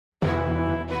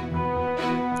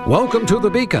Welcome to The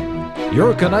Beacon,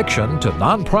 your connection to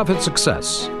nonprofit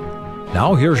success.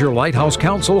 Now here's your Lighthouse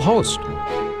Council host.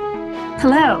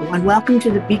 Hello, and welcome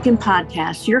to The Beacon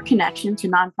Podcast, your connection to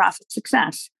nonprofit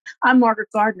success. I'm Margaret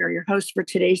Gardner, your host for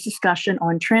today's discussion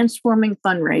on transforming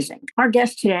fundraising. Our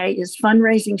guest today is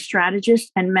fundraising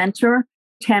strategist and mentor,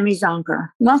 Tammy Zonker.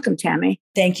 Welcome, Tammy.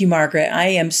 Thank you, Margaret. I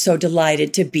am so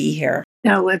delighted to be here.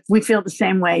 No, we feel the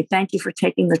same way. Thank you for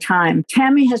taking the time.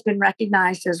 Tammy has been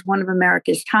recognized as one of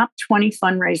America's top 20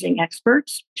 fundraising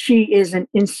experts. She is an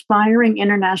inspiring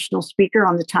international speaker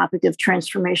on the topic of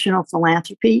transformational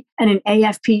philanthropy and an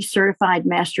AFP certified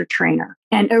master trainer.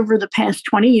 And over the past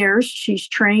 20 years, she's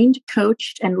trained,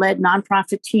 coached, and led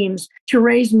nonprofit teams to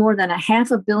raise more than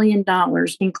 $500 million,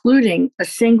 including a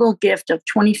single gift of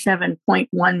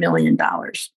 $27.1 million.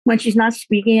 When she's not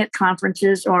speaking at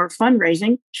conferences or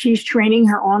fundraising, she's training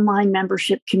her online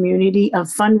membership community of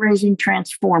fundraising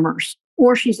transformers,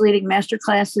 or she's leading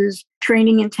masterclasses,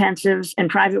 training intensives, and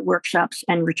private workshops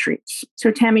and retreats.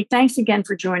 So Tammy, thanks again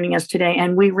for joining us today.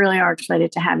 And we really are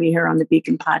excited to have you here on the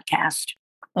Beacon Podcast.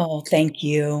 Oh, thank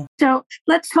you. So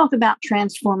let's talk about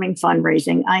transforming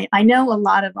fundraising. I know a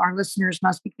lot of our listeners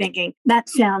must be thinking that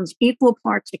sounds equal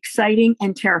parts exciting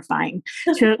and terrifying.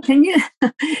 So can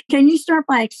you start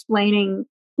by explaining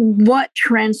what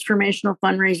transformational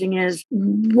fundraising is,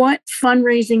 what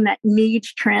fundraising that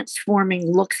needs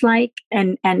transforming looks like,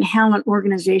 and how an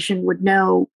organization would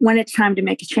know when it's time to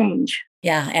make a change?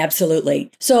 Yeah,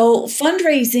 absolutely. So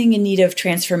fundraising in need of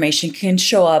transformation can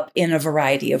show up in a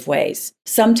variety of ways.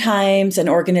 Sometimes an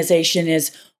organization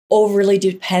is overly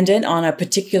dependent on a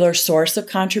particular source of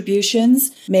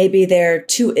contributions. Maybe they're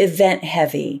too event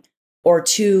heavy or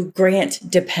too grant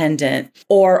dependent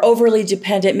or overly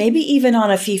dependent, maybe even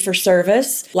on a fee for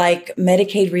service like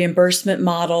Medicaid reimbursement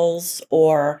models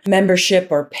or membership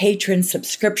or patron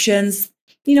subscriptions,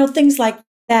 things like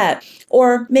that.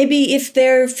 Or maybe if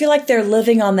they feel like they're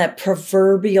living on that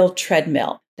proverbial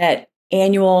treadmill, that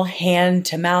annual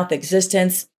hand-to-mouth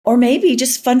existence, or maybe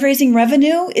just fundraising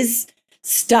revenue is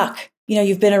stuck.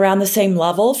 You've been around the same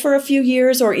level for a few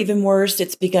years, or even worse,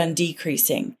 it's begun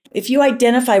decreasing. If you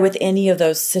identify with any of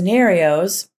those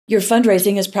scenarios, your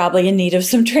fundraising is probably in need of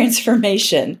some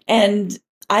transformation. And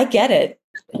I get it.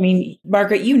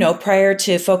 Margaret, prior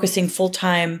to focusing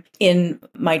full-time in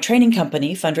my training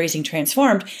company, Fundraising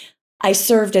Transformed, I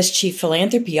served as Chief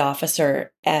Philanthropy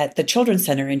Officer at the Children's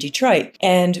Center in Detroit.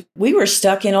 And we were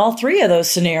stuck in all three of those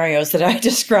scenarios that I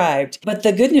described. But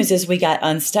the good news is we got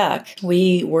unstuck.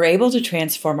 We were able to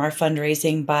transform our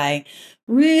fundraising by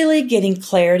really getting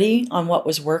clarity on what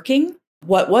was working,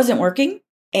 what wasn't working,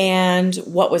 and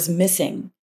what was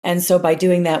missing. And so by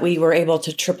doing that, we were able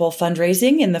to triple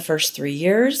fundraising in the first 3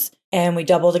 years. And we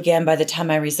doubled again by the time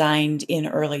I resigned in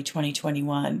early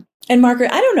 2021. And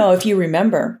Margaret, I don't know if you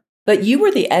remember, but you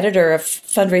were the editor of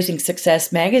Fundraising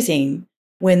Success magazine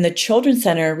when the Children's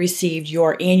Center received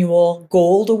your annual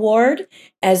Gold Award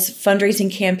as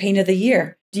Fundraising Campaign of the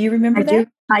Year. Do you remember that?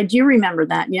 I do remember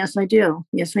that. Yes, I do.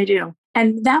 Yes, I do.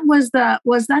 And that was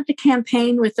the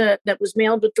campaign that was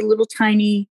mailed with the little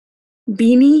tiny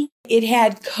beanie? It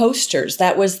had coasters.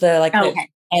 That was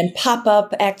and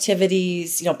pop-up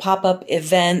activities, pop-up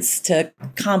events to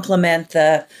complement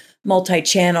the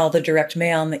multi-channel, the direct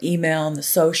mail and the email and the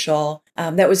social.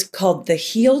 That was called the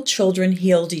Heal Children,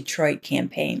 Heal Detroit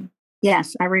campaign.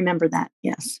 Yes, I remember that.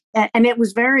 Yes. And it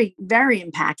was very, very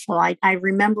impactful. I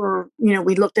remember,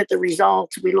 we looked at the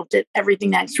results. We looked at everything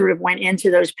that sort of went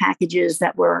into those packages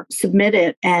that were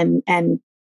submitted. And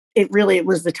it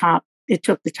was the top. It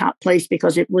took the top place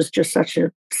because it was just such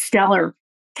a stellar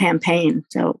campaign.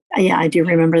 So yeah, I do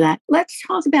remember that.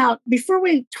 Before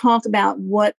we talk about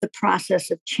what the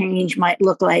process of change might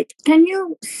look like, can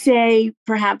you say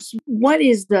perhaps what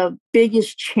is the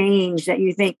biggest change that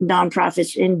you think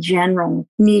nonprofits in general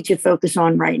need to focus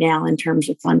on right now in terms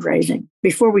of fundraising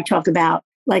before we talk about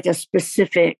like a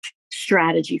specific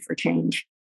strategy for change?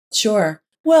 Sure.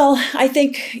 Well, I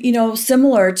think,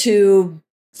 similar to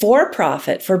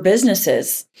for-profit, for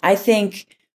businesses, I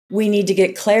think we need to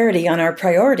get clarity on our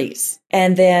priorities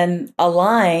and then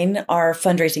align our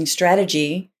fundraising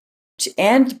strategy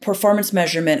and performance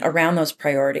measurement around those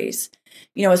priorities,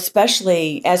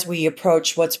 especially as we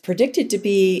approach what's predicted to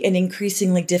be an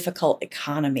increasingly difficult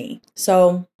economy.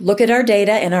 So look at our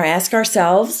data and ask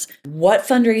ourselves what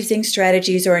fundraising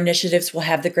strategies or initiatives will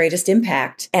have the greatest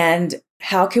impact, and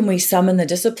how can we summon the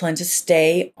discipline to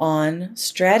stay on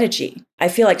strategy? I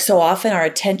feel like so often our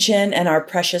attention and our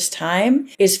precious time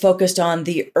is focused on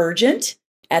the urgent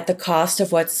at the cost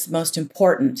of what's most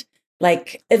important,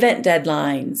 like event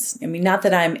deadlines. Not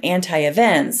that I'm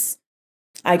anti-events,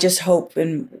 I just hope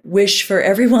and wish for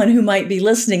everyone who might be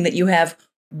listening that you have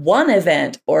one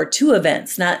event or two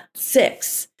events, not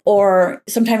 6. Or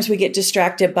sometimes we get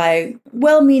distracted by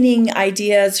well-meaning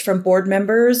ideas from board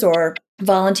members or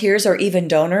volunteers or even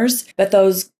donors, but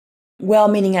those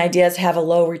well-meaning ideas have a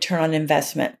low return on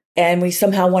investment. And we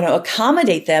somehow want to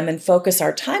accommodate them and focus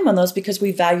our time on those because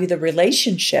we value the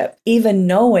relationship, even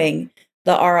knowing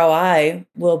the ROI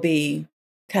will be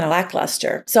kind of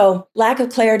lackluster. So lack of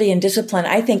clarity and discipline,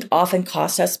 I think, often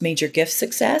costs us major gift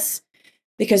success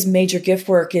because major gift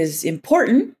work is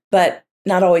important, but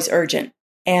not always urgent.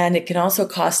 And it can also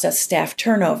cost us staff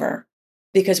turnover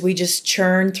because we just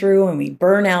churn through and we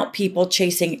burn out people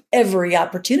chasing every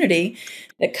opportunity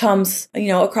that comes,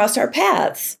 across our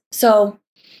paths. So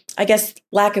I guess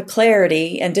lack of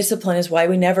clarity and discipline is why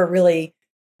we never really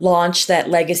launched that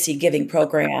legacy giving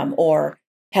program or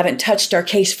haven't touched our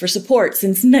case for support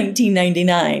since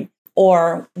 1999,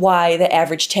 or why the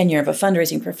average tenure of a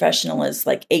fundraising professional is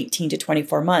like 18 to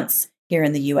 24 months here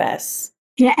in the US.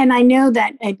 Yeah, and I know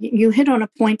that you hit on a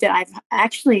point that I've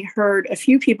actually heard a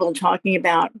few people talking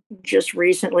about just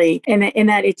recently, and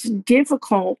that it's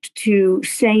difficult to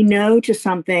say no to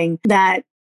something that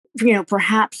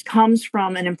perhaps comes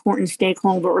from an important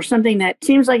stakeholder or something that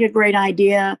seems like a great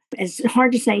idea. It's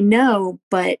hard to say no,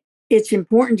 but it's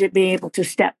important to be able to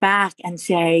step back and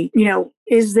say,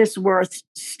 is this worth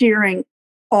steering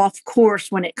off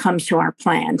course when it comes to our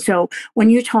plan? So when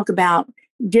you talk about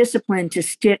discipline to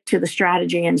stick to the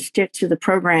strategy and stick to the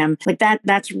program, like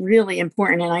that's really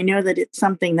important. And I know that it's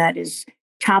something that is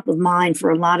top of mind for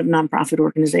a lot of nonprofit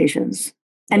organizations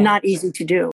and not easy to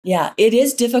do. Yeah, it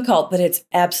is difficult, but it's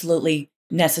absolutely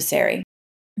necessary.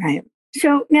 Right.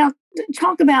 So now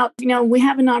talk about, we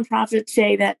have a nonprofit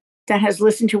say that has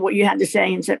listened to what you had to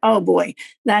say and said, oh boy,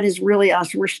 that is really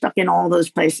us. We're stuck in all those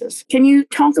places. Can you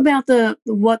talk about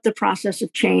what the process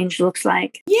of change looks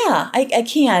like? Yeah, I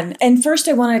can. And first,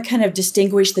 I want to kind of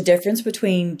distinguish the difference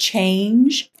between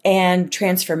change and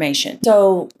transformation.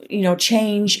 So,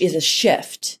 change is a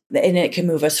shift and it can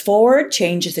move us forward.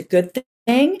 Change is a good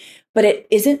thing, but it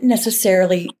isn't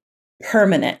necessarily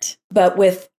permanent. But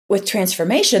with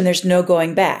transformation, there's no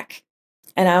going back.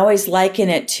 And I always liken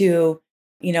it to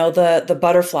the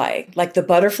butterfly. Like the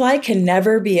butterfly can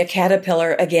never be a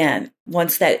caterpillar again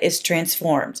once that is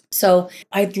transformed. So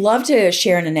I'd love to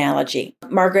share an analogy.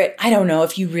 Margaret, I don't know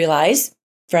if you realize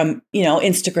from,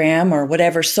 Instagram or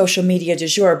whatever social media du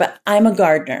jour, but I'm a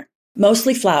gardener,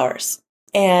 mostly flowers.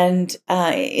 And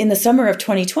in the summer of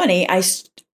 2020, at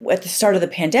the start of the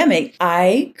pandemic,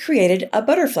 I created a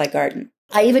butterfly garden.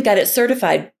 I even got it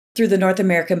certified through the North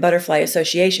American Butterfly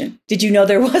Association. Did you know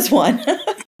there was one?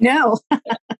 No.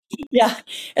 Yeah.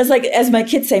 It's like, as my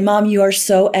kids say, Mom, you are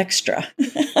so extra.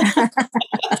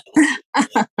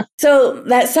 So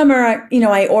that summer,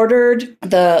 I ordered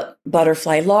the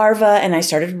butterfly larva and I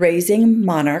started raising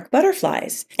monarch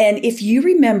butterflies. And if you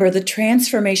remember the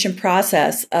transformation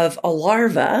process of a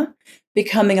larva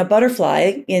becoming a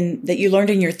butterfly that you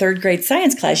learned in your 3rd grade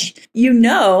science class,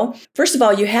 first of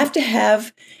all, you have to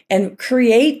have and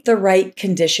create the right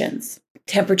conditions.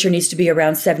 Temperature needs to be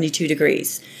around 72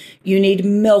 degrees. You need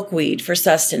milkweed for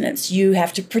sustenance. You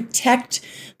have to protect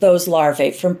those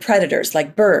larvae from predators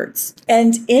like birds.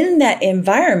 And in that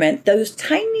environment, those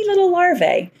tiny little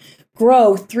larvae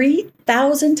grow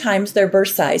 3,000 times their birth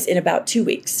size in about 2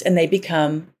 weeks, and they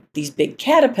become these big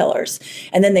caterpillars.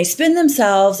 And then they spin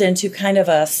themselves into kind of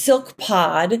a silk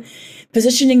pod,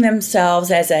 positioning themselves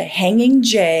as a hanging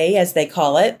J, as they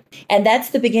call it. And that's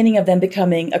the beginning of them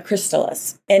becoming a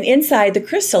chrysalis. And inside the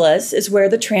chrysalis is where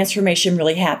the transformation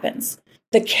really happens.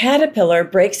 The caterpillar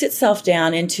breaks itself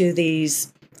down into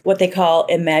these, what they call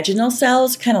imaginal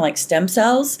cells, kind of like stem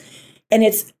cells. And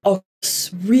it's a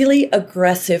really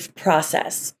aggressive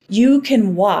process. You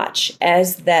can watch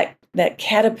as that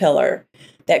caterpillar,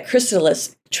 that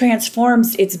chrysalis,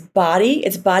 transforms its body.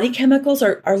 Its body chemicals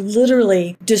are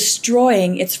literally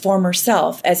destroying its former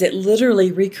self as it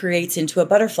literally recreates into a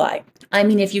butterfly. I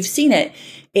mean, if you've seen it,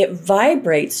 it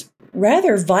vibrates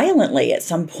rather violently at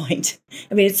some point.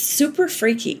 I mean, it's super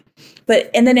freaky.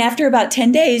 And then after about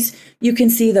 10 days, you can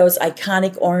see those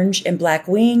iconic orange and black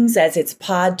wings as its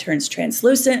pod turns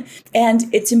translucent.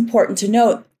 And it's important to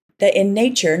note that in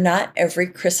nature, not every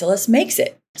chrysalis makes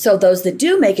it. So those that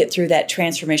do make it through that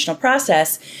transformational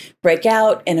process break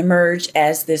out and emerge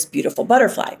as this beautiful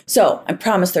butterfly. So I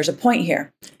promise there's a point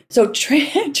here. So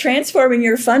transforming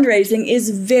your fundraising is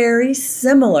very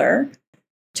similar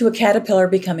to a caterpillar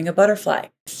becoming a butterfly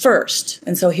first.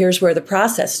 And so here's where the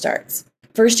process starts.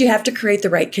 First, you have to create the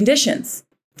right conditions.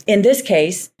 In this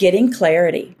case, getting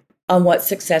clarity. on what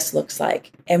success looks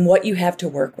like and what you have to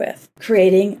work with.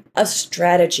 Creating a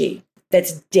strategy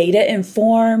that's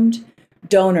data-informed,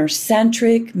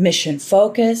 donor-centric,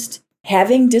 mission-focused,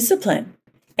 having discipline,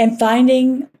 and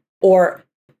finding or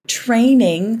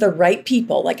training the right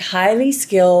people, like highly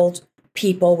skilled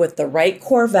people with the right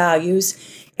core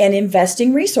values, and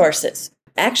investing resources.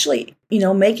 Actually,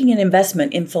 making an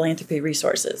investment in philanthropy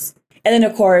resources. And then,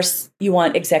 of course, you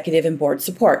want executive and board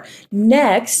support.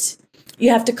 Next, you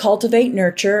have to cultivate,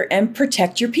 nurture, and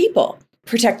protect your people.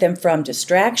 Protect them from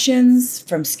distractions,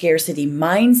 from scarcity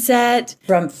mindset,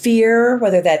 from fear,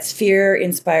 whether that's fear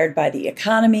inspired by the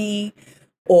economy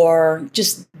or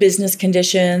just business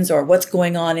conditions or what's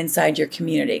going on inside your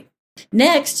community.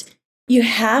 Next, you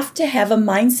have to have a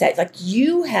mindset. Like,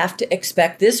 you have to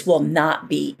expect this will not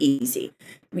be easy.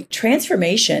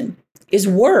 Transformation is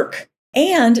work,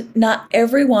 and not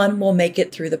everyone will make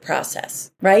it through the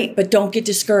process, right? But don't get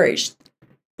discouraged.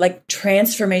 Like,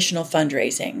 transformational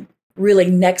fundraising,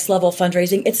 really next level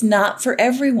fundraising, it's not for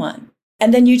everyone.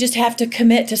 And then you just have to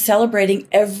commit to celebrating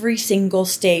every single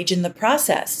stage in the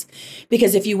process.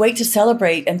 Because if you wait to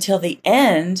celebrate until the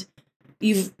end,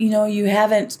 you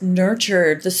haven't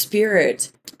nurtured the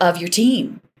spirit of your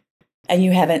team, and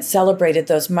you haven't celebrated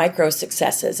those micro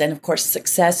successes. And of course,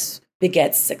 success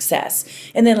begets success.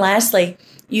 And then lastly,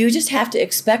 you just have to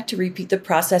expect to repeat the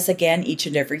process again each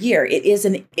and every year. It is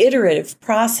an iterative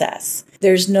process.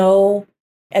 There's no,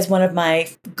 as one of my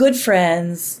good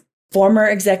friends, former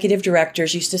executive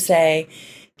directors used to say,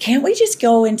 can't we just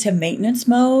go into maintenance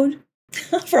mode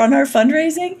on our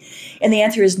fundraising? And the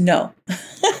answer is no.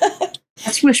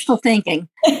 That's wishful thinking.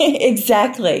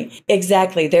 Exactly.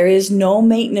 There is no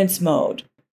maintenance mode.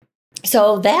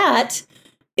 So that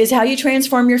is how you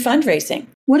transform your fundraising.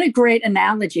 What a great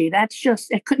analogy.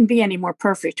 It couldn't be any more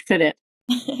perfect, could it?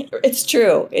 It's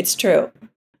true.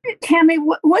 Tammy,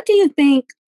 what do you think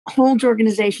holds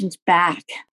organizations back?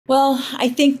 Well, I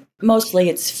think mostly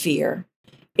it's fear.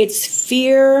 It's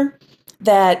fear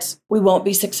that we won't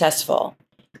be successful.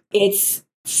 It's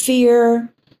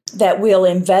fear that we'll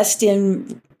invest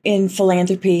in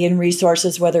philanthropy and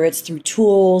resources, whether it's through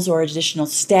tools or additional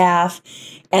staff,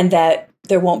 and that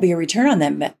there won't be a return on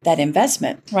that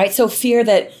investment, right? So fear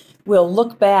that we'll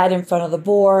look bad in front of the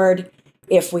board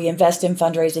if we invest in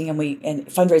fundraising and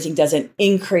fundraising doesn't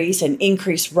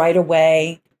increase right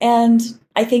away. And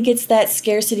I think it's that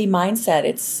scarcity mindset.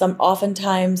 It's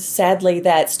oftentimes, sadly,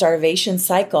 that starvation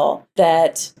cycle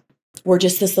that we're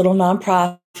just this little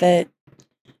nonprofit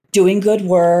doing good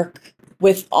work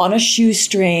on a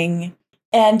shoestring.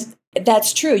 And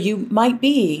that's true. You might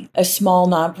be a small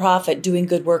nonprofit doing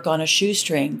good work on a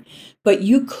shoestring, but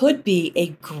you could be a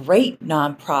great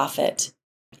nonprofit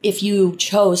if you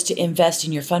chose to invest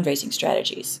in your fundraising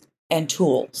strategies and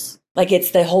tools. Like,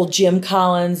 it's the whole Jim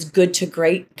Collins good to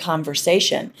great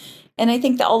conversation. And I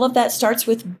think that all of that starts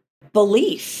with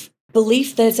belief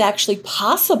that it's actually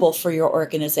possible for your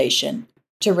organization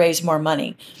to raise more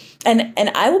money. And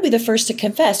I will be the first to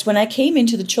confess, when I came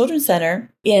into the Children's Center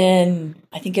in,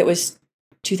 I think it was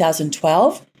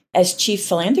 2012, as Chief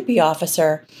Philanthropy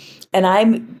Officer, and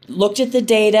I looked at the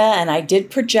data and I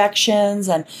did projections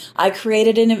and I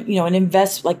created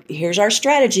here's our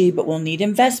strategy, but we'll need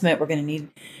investment. We're going to need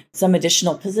some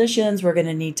additional positions. We're going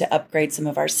to need to upgrade some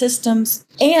of our systems.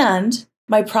 And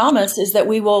my promise is that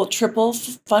we will triple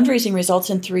fundraising results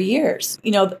in 3 years.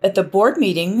 At the board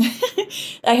meeting,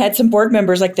 I had some board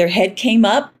members, like, their head came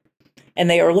up and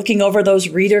they were looking over those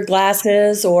reader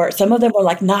glasses, or some of them were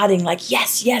like nodding, like,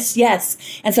 yes, yes, yes.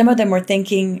 And some of them were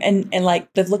thinking, and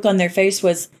like the look on their face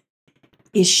was,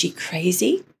 is she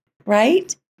crazy?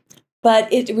 Right?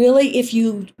 But it really, if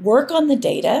you work on the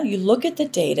data, you look at the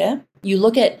data, you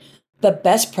look at the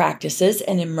best practices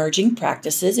and emerging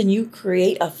practices, and you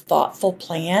create a thoughtful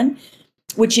plan,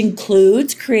 which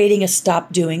includes creating a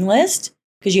stop doing list,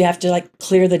 because you have to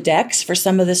clear the decks for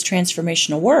some of this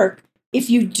transformational work. If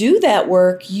you do that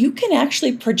work, you can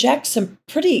actually project some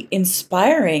pretty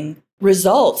inspiring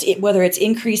results, whether it's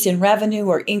increase in revenue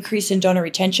or increase in donor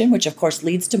retention, which of course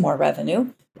leads to more revenue.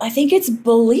 I think it's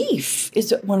belief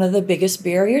is one of the biggest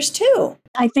barriers too.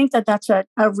 I think that that's a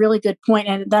really good point.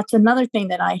 And that's another thing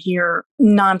that I hear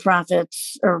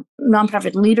nonprofits or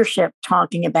nonprofit leadership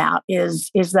talking about is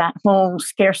that whole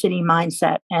scarcity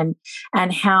mindset and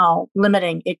how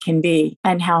limiting it can be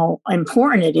and how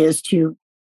important it is to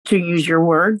use your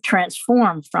word,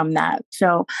 transform from that.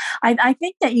 So I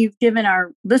think that you've given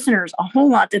our listeners a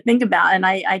whole lot to think about. And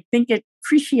I think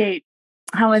appreciate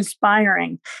how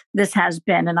inspiring this has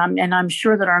been, and I'm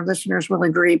sure that our listeners will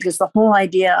agree, because the whole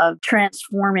idea of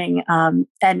transforming and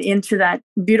into that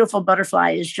beautiful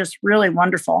butterfly is just really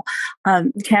wonderful.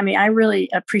 Tammy, I really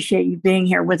appreciate you being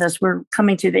here with us. We're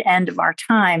coming to the end of our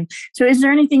time, so is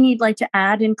there anything you'd like to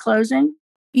add in closing?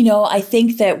 I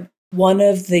think that one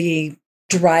of the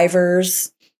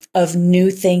drivers of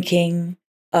new thinking,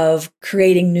 of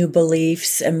creating new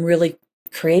beliefs, and really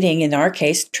creating, in our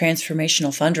case, transformational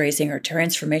fundraising or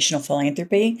transformational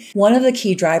philanthropy, one of the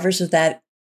key drivers of that,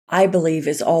 I believe,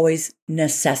 is always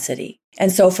necessity.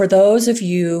 And so for those of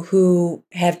you who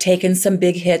have taken some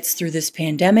big hits through this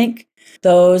pandemic,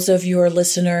 those of your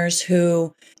listeners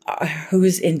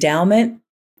whose endowment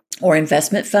or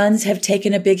investment funds have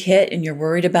taken a big hit and you're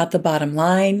worried about the bottom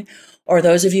line, or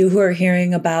those of you who are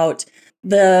hearing about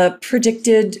the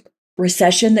predicted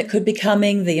recession that could be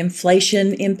coming, the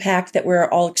inflation impact that we're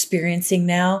all experiencing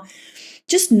now,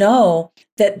 just know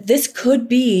that this could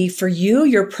be for you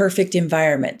your perfect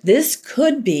environment. This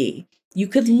could be, you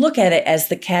could look at it as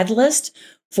the catalyst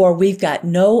for we've got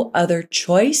no other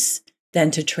choice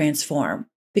than to transform.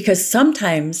 Because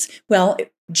sometimes,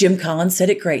 Jim Collins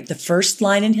said it great. The first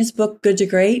line in his book, Good to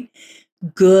Great,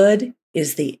 good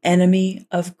is the enemy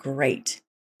of great.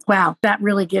 Wow, I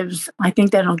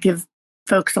think that'll give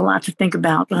folks a lot to think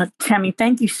about. Tammy,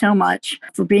 thank you so much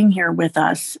for being here with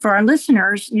us. For our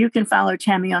listeners, you can follow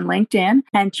Tammy on LinkedIn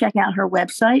and check out her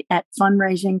website at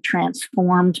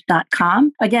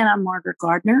fundraisingtransformed.com. Again, I'm Margaret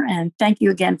Gardner, and thank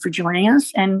you again for joining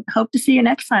us, and hope to see you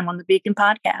next time on the Beacon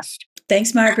Podcast.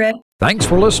 Thanks, Margaret. Thanks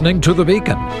for listening to The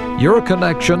Beacon, your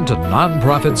connection to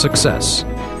nonprofit success.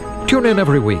 Tune in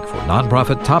every week for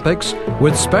nonprofit topics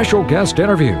with special guest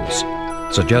interviews.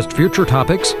 Suggest future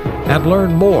topics and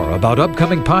learn more about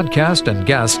upcoming podcasts and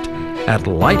guests at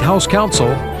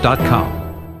lighthousecouncil.com.